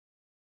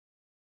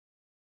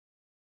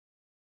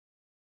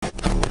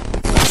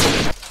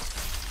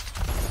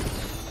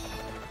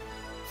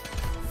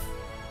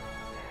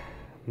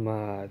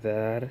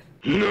Mother.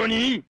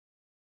 NANI?!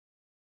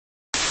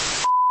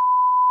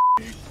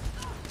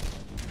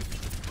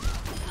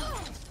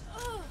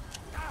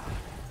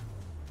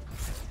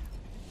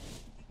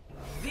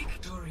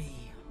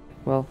 Victory.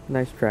 Well,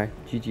 nice try.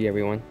 GG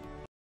everyone.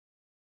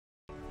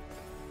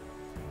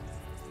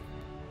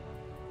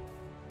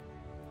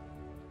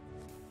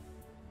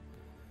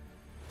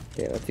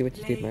 Okay, let's see what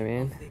you did, my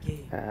man.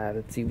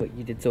 Let's see what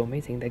you did so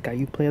amazing that got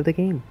you play of the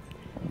game.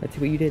 Let's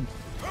see what you did.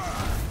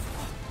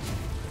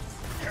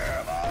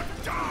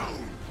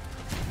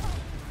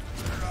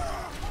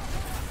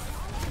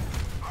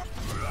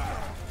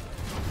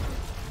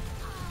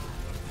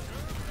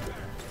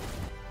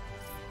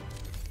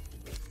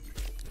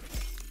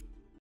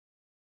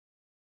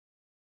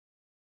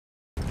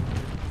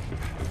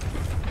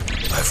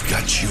 I've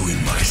got you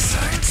in my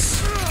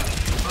sights.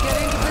 I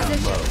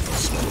love the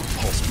smell of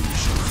pulse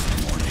munitions in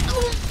the morning.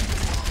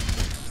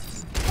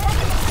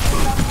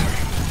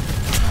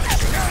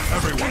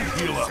 Everyone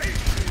heal up.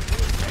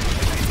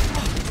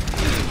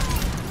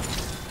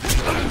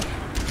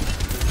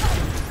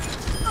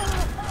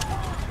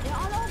 They're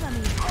all over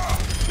me.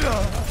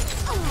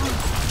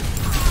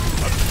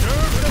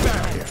 Observe the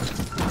barrier.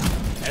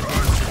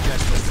 Edward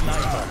suggests a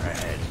sniper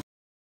ahead.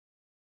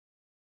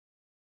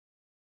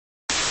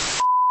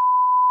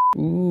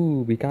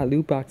 Ooh, we got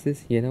loot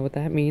boxes. You know what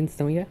that means,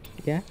 don't ya?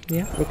 Yeah,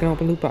 we're gonna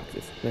open loot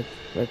boxes.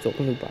 Let's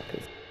open loot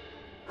boxes.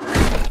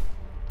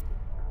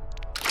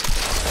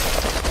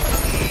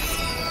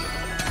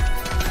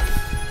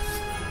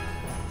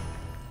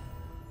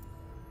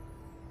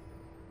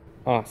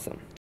 Awesome.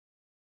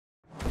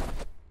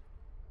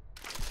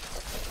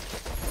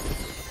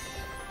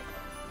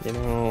 You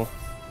know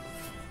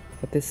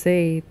what they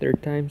say,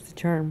 third time's the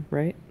charm,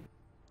 right?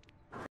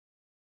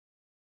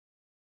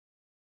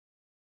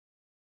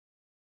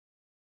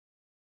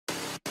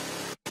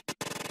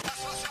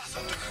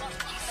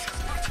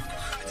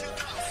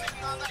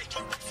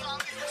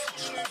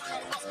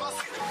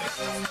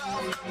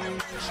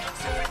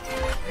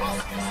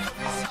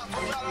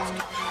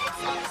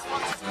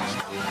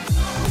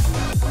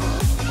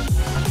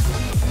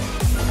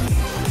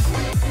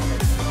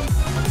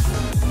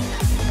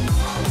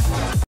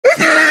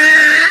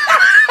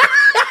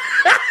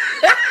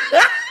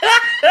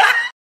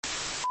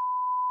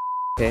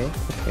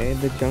 Okay,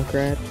 the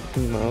Junkrat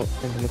emote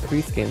and the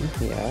McCree skin.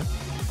 Yeah,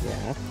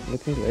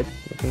 looking good,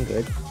 looking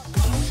good.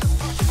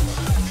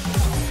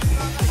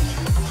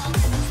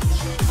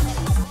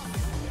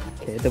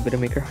 Okay, the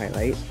Widowmaker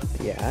highlight.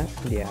 Yeah,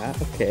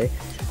 okay.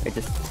 I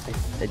just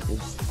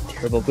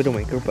terrible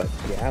Widowmaker, but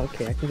yeah,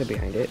 okay, I can get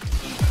behind it.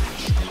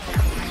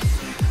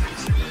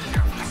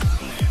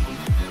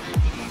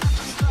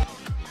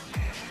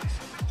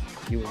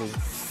 You were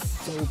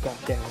so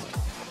goddamn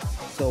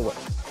so what?